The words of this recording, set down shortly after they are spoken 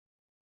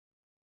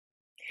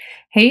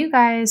Hey you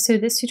guys, so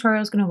this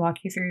tutorial is going to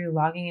walk you through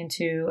logging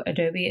into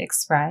Adobe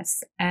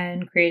Express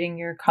and creating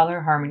your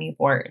color harmony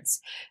boards.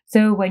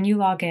 So when you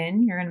log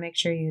in, you're going to make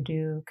sure you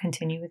do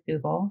continue with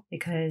Google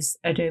because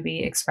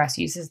Adobe Express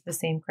uses the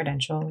same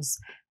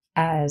credentials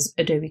as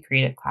Adobe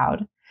Creative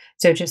Cloud.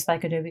 So just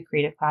like Adobe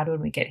Creative Cloud,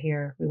 when we get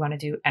here, we want to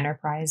do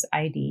Enterprise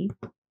ID.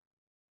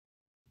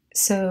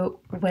 So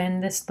when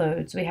this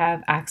loads, we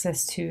have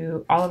access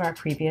to all of our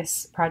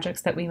previous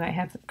projects that we might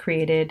have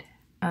created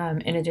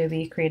in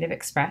Adobe Creative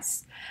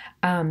Express.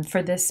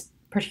 For this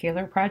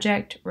particular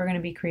project, we're going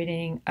to be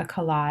creating a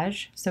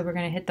collage. So we're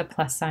going to hit the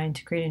plus sign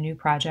to create a new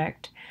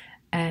project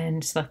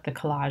and select the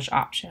collage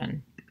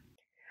option.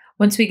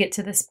 Once we get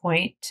to this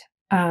point,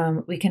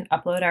 we can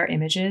upload our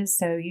images.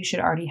 So you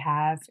should already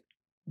have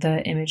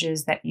the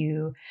images that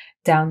you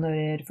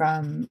downloaded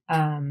from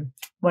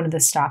one of the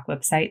stock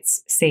websites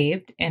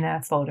saved in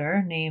a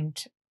folder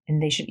named,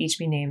 and they should each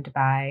be named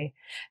by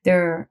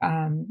their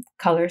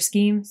color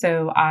scheme.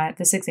 So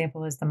this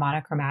example is the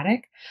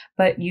monochromatic,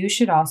 but you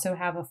should also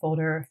have a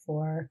folder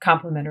for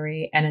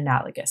complementary and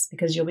analogous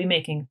because you'll be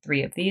making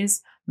 3 of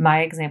these.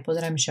 My example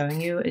that I'm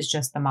showing you is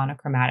just the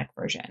monochromatic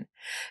version.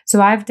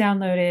 So I've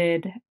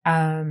downloaded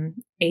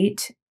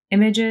 8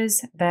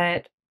 images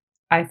that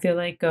I feel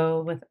like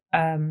go with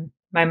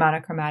my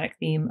monochromatic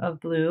theme of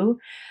blue.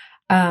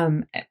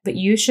 But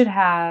you should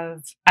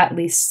have at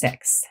least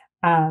 6.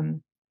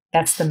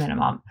 That's the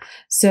minimum.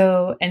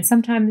 So, and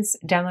sometimes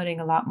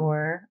downloading a lot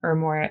more or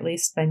more at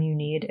least than you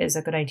need is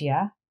a good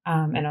idea.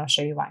 And I'll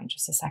show you why in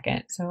just a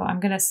second. So I'm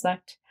going to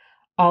select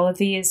all of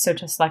these. So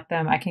to select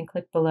them, I can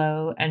click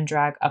below and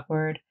drag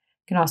upward.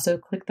 I can also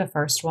click the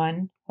first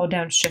one, hold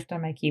down Shift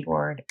on my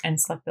keyboard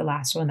and select the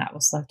last one. That will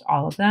select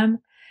all of them.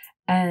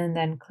 And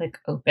then click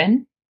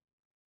open.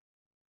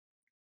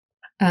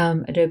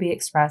 Adobe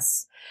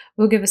Express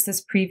will give us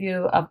this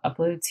preview of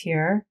uploads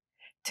here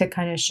to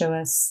kind of show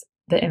us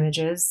the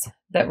images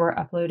that we're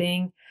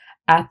uploading.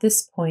 At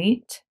this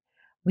point,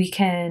 we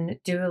can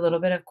do a little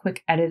bit of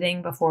quick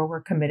editing before we're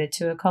committed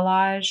to a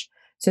collage.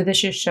 So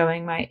this is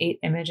showing my 8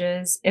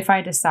 images. If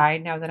I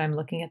decide now that I'm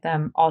looking at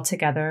them all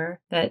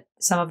together that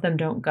some of them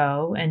don't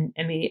go, and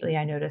immediately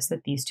I notice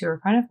that these 2 are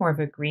kind of more of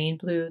a green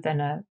blue than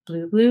a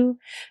blue blue.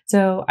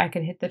 So I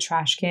can hit the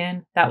trash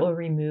can. That will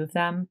remove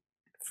them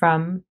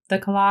from the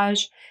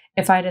collage.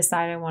 If I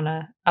decide I want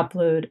to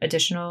upload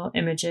additional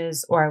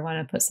images or I want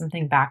to put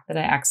something back that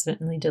I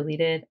accidentally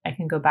deleted, I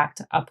can go back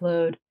to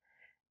upload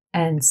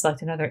and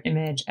select another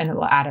image and it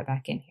will add it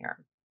back in here.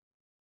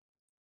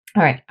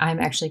 All right, I'm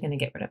actually going to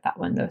get rid of that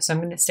one though. So I'm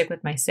going to stick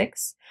with my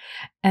 6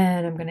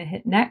 and I'm going to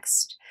hit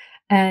next.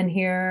 And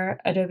here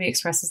Adobe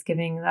Express is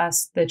giving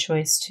us the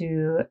choice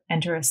to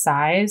enter a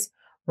size.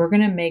 We're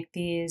going to make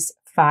these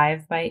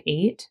 5 by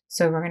 8.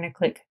 So we're going to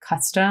click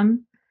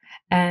custom.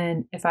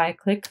 And if I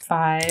click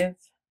 5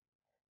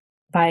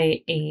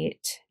 by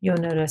 8, you'll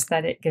notice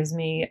that it gives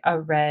me a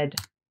red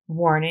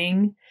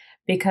warning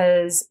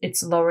because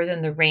it's lower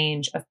than the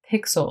range of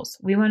pixels.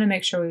 We want to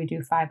make sure we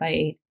do 5 by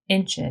 8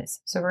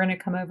 inches. So we're going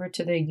to come over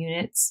to the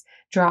units,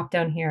 drop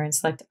down here and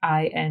select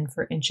IN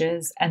for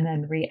inches and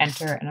then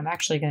re-enter. And I'm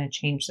actually going to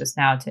change this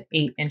now to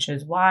 8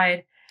 inches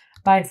wide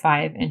by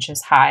 5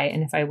 inches high.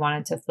 And if I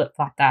wanted to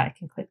flip-flop that, I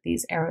can click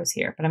these arrows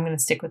here, but I'm going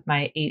to stick with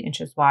my 8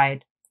 inches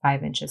wide,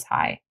 5 inches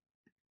high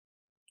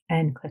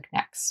and click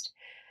next.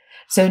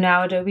 So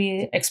now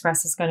Adobe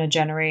Express is going to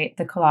generate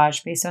the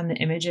collage based on the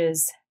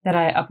images that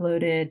I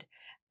uploaded,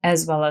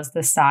 as well as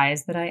the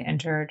size that I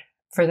entered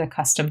for the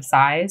custom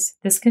size.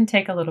 This can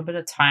take a little bit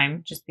of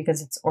time just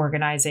because it's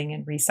organizing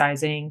and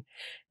resizing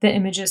the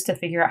images to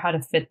figure out how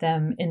to fit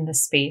them in the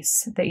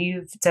space that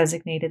you've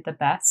designated the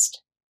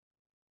best.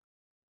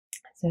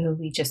 So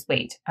we just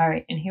wait. All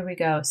right, and here we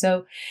go.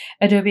 So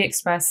Adobe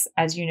Express,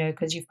 as you know,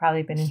 because you've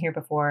probably been in here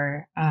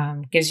before,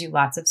 gives you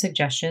lots of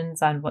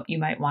suggestions on what you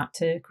might want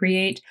to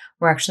create.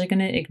 We're actually going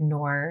to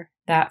ignore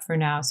that for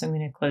now, so I'm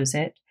going to close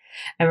it.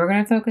 And we're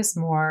going to focus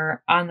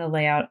more on the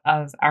layout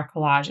of our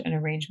collage and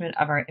arrangement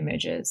of our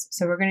images.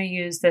 So we're going to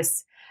use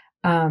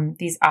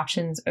these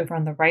options over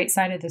on the right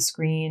side of the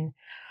screen.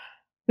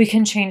 We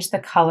can change the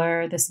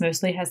color. This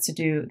has to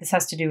do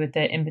with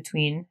the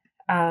in-between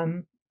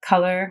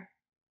color.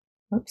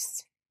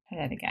 Oops, try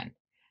that again.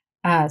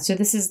 So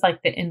this is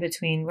like the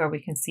in-between where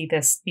we can see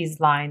these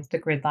lines, the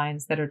grid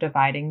lines that are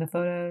dividing the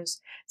photos.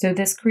 So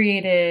this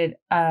created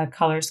a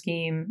color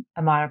scheme,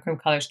 a monochrome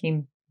color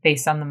scheme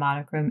based on the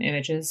monochrome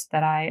images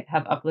that I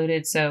have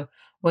uploaded. So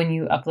when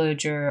you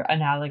upload your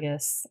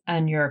analogous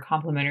and your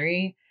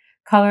complementary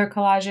color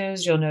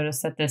collages, you'll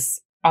notice that this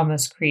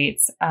almost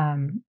creates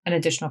an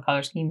additional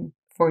color scheme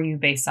for you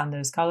based on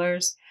those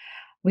colors.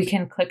 We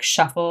can click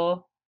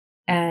shuffle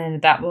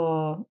and that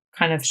will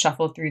kind of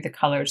shuffle through the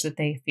colors that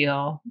they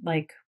feel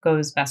like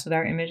goes best with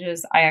our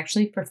images. I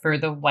actually prefer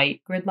the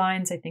white grid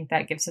lines. I think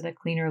that gives it a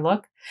cleaner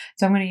look.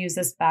 So I'm going to use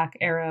this back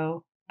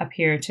arrow up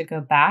here to go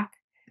back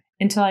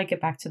until I get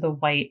back to the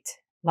white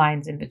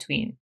lines in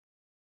between.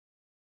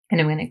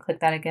 And I'm going to click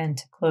that again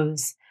to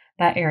close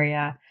that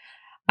area.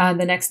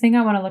 The next thing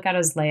I want to look at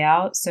is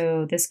layout.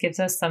 So this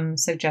gives us some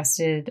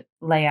suggested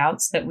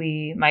layouts that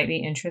we might be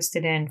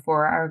interested in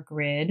for our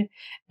grid.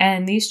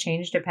 And these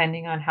change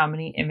depending on how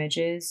many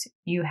images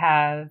you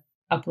have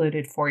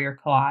uploaded for your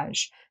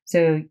collage.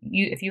 So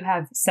if you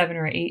have 7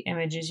 or 8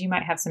 images, you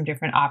might have some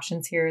different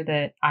options here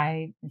that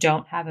I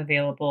don't have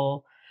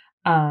available.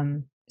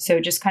 So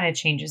it just kind of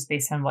changes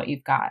based on what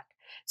you've got.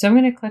 So I'm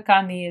going to click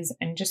on these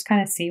and just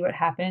kind of see what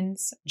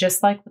happens.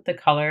 Just like with the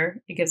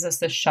color, it gives us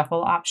the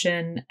shuffle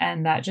option,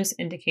 and that just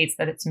indicates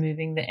that it's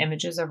moving the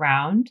images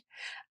around.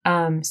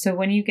 So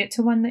when you get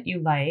to one that you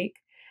like,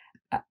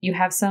 you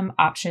have some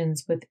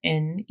options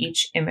within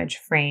each image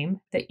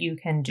frame that you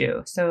can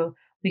do. So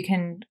we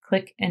can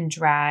click and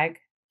drag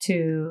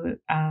to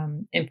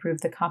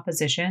improve the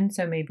composition.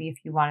 So maybe if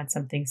you wanted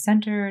something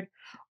centered,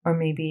 or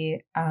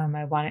maybe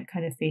I want it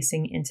kind of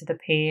facing into the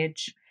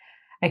page,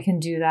 I can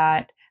do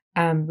that.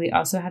 We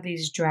also have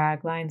these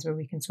drag lines where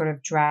we can sort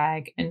of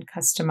drag and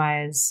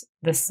customize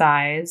the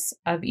size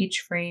of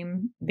each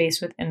frame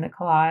based within the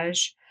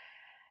collage.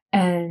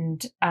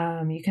 And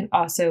you can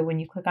also, when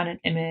you click on an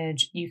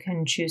image, you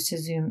can choose to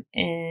zoom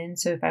in.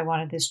 So if I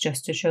wanted this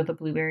just to show the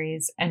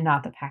blueberries and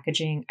not the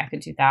packaging, I could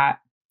do that.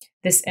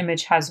 This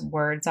image has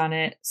words on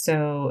it,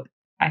 so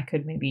I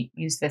could maybe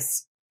use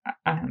this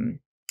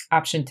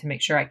option to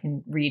make sure I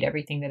can read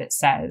everything that it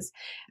says.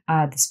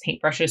 This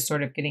paintbrush is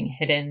sort of getting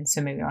hidden,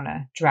 so maybe I want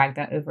to drag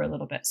that over a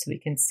little bit so we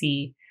can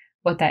see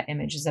what that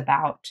image is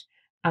about.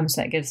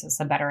 So that gives us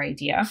a better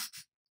idea.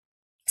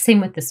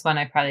 Same with this one,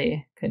 I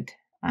probably could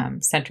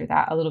center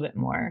that a little bit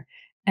more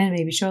and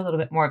maybe show a little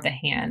bit more of the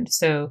hand.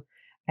 So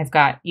I've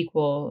got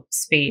equal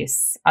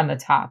space on the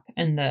top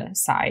and the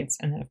sides,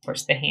 and then of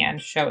course the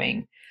hand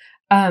showing.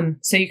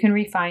 So you can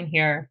refine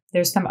here.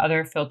 There's some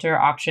other filter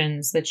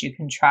options that you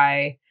can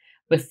try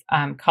with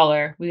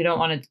color. We don't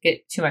want to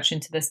get too much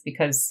into this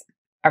because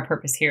our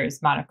purpose here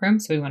is monochrome.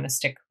 So we want to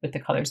stick with the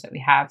colors that we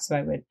have. So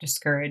I would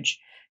discourage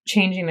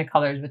changing the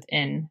colors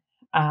within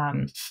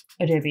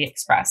Adobe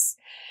Express.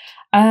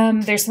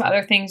 There's some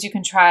other things you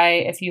can try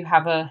if you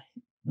have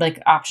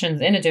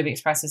options in Adobe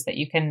Express is that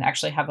you can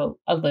actually have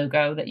a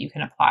logo that you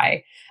can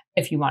apply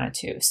if you wanted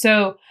to.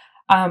 So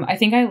I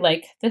think I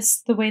like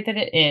this the way that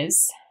it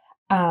is.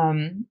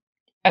 One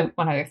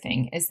other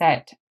thing is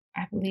that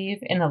I believe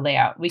in the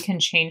layout, we can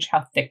change how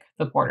thick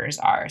the borders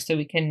are. So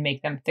we can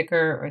make them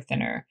thicker or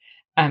thinner.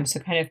 So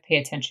kind of pay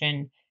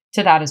attention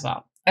to that as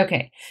well.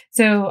 Okay,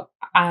 so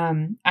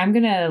I'm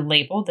going to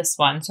label this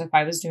one. So if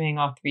I was doing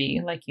all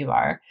three like you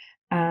are,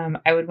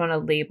 I would want to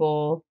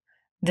label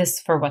this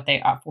for what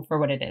they offer, for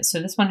what it is. So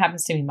this one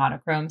happens to be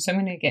monochrome. So I'm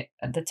going to get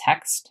the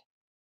text.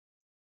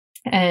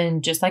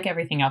 And just like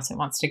everything else, it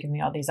wants to give me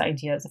all these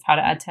ideas of how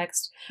to add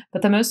text.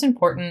 But the most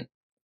important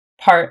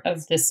part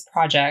of this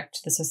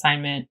project, this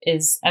assignment,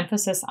 is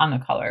emphasis on the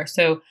color.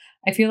 So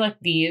I feel like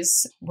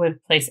these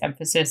would place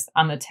emphasis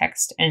on the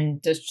text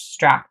and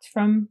distract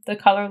from the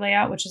color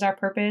layout, which is our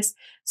purpose.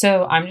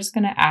 So I'm just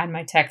going to add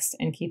my text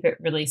and keep it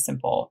really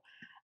simple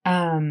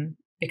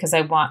because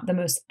I want the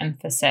most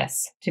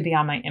emphasis to be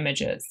on my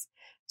images.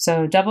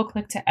 So double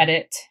click to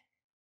edit.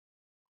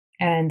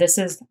 And this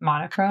is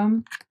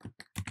monochrome.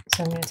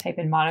 So I'm going to type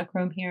in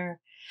monochrome here.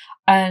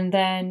 And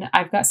then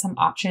I've got some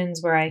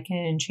options where I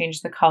can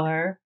change the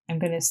color. I'm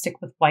going to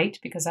stick with white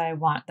because I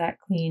want that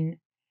clean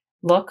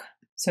look,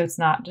 so it's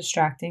not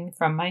distracting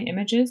from my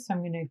images. So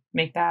I'm going to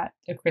make that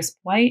a crisp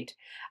white.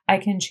 I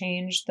can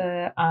change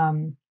the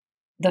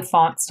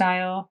font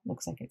style.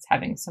 Looks like it's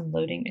having some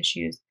loading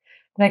issues,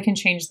 but I can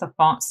change the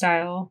font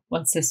style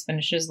once this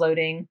finishes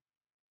loading.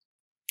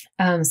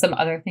 Some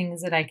other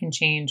things that I can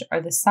change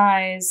are the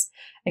size.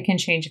 I can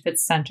change if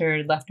it's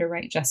centered, left or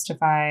right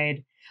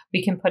justified.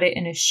 We can put it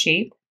in a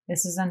shape.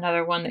 This is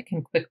another one that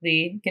can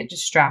quickly get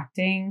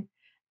distracting.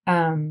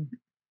 So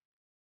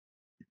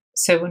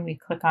when we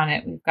click on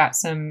it, we've got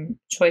some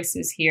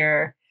choices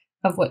here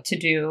of what to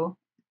do.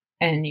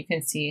 And you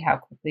can see how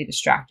quickly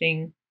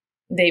distracting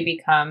they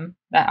become.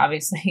 That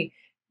obviously,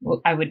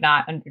 I would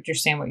not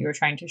understand what you were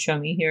trying to show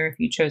me here if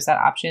you chose that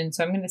option.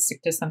 So I'm going to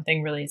stick to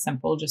something really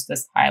simple, just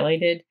this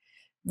highlighted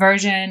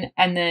version.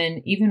 And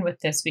then even with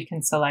this, we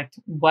can select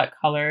what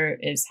color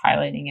is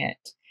highlighting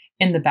it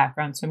in the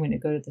background. So I'm going to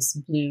go to this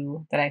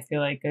blue that I feel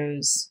like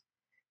goes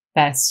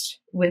best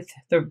with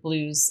the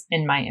blues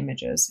in my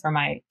images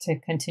to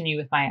continue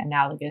with my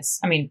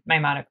my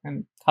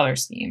monochrome color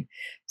scheme.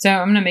 So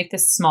I'm going to make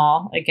this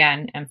small,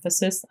 again,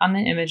 emphasis on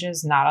the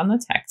images, not on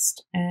the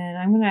text. And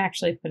I'm going to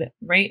actually put it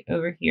right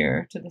over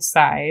here to the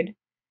side,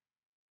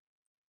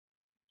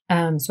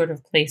 sort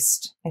of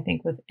placed, I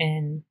think,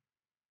 within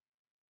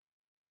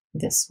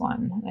this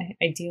one.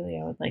 Ideally,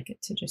 I would like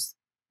it to just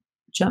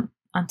jump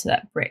onto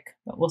that brick,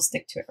 but we'll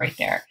stick to it right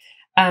there.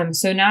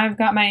 So now I've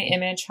got my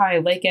image how I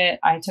like it.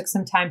 I took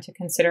some time to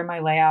consider my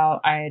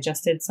layout. I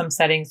adjusted some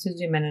settings to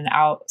zoom in and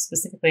out,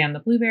 specifically on the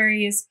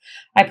blueberries.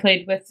 I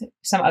played with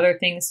some other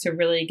things to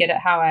really get it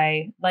how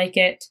I like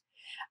it.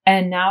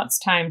 And now it's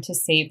time to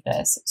save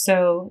this.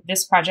 So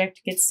this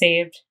project gets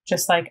saved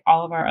just like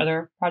all of our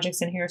other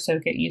projects in here. So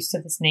get used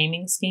to this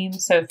naming scheme.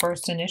 So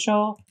first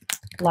initial,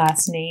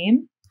 last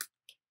name,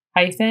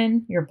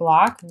 hyphen, your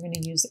block. I'm going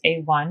to use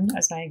A1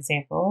 as my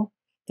example.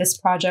 This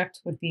project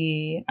would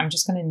be, I'm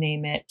just going to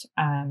name it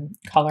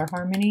Color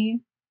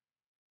Harmony.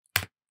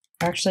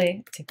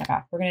 Actually, take that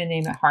back. We're going to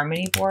name it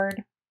Harmony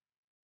Board.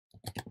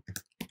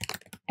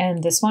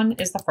 And this one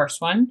is the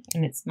first one,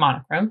 and it's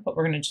monochrome, but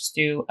we're going to just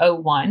do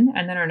O1,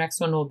 and then our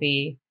next one will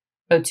be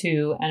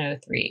O2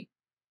 and O3.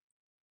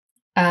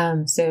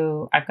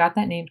 So I've got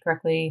that named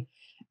correctly,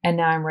 and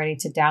now I'm ready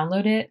to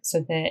download it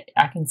so that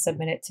I can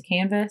submit it to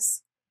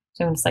Canvas.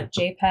 So I'm going to select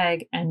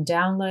JPEG and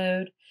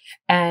download,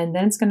 and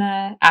then it's going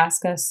to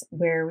ask us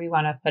where we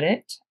want to put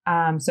it.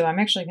 So I'm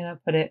actually going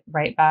to put it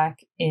right back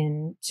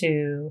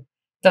into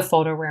the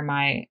folder where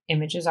my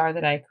images are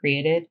that I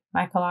created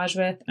my collage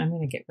with. I'm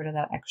going to get rid of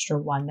that extra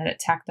one that it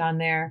tacked on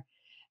there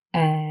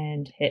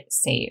and hit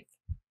save.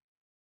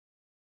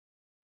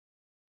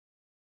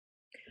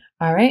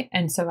 All right,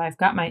 and so I've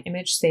got my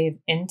image saved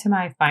into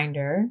my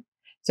Finder.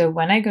 So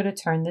when I go to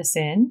turn this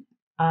in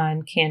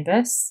on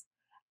Canvas,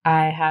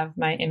 I have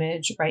my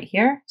image right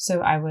here. So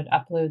I would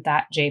upload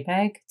that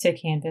JPEG to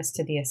Canvas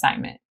to the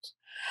assignment.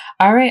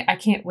 All right, I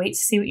can't wait to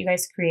see what you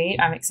guys create.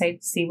 I'm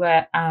excited to see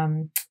what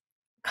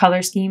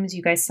color schemes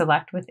you guys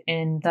select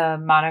within the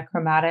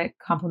monochromatic,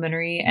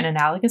 complementary, and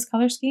analogous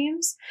color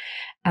schemes.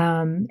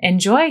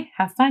 Enjoy,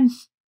 have fun.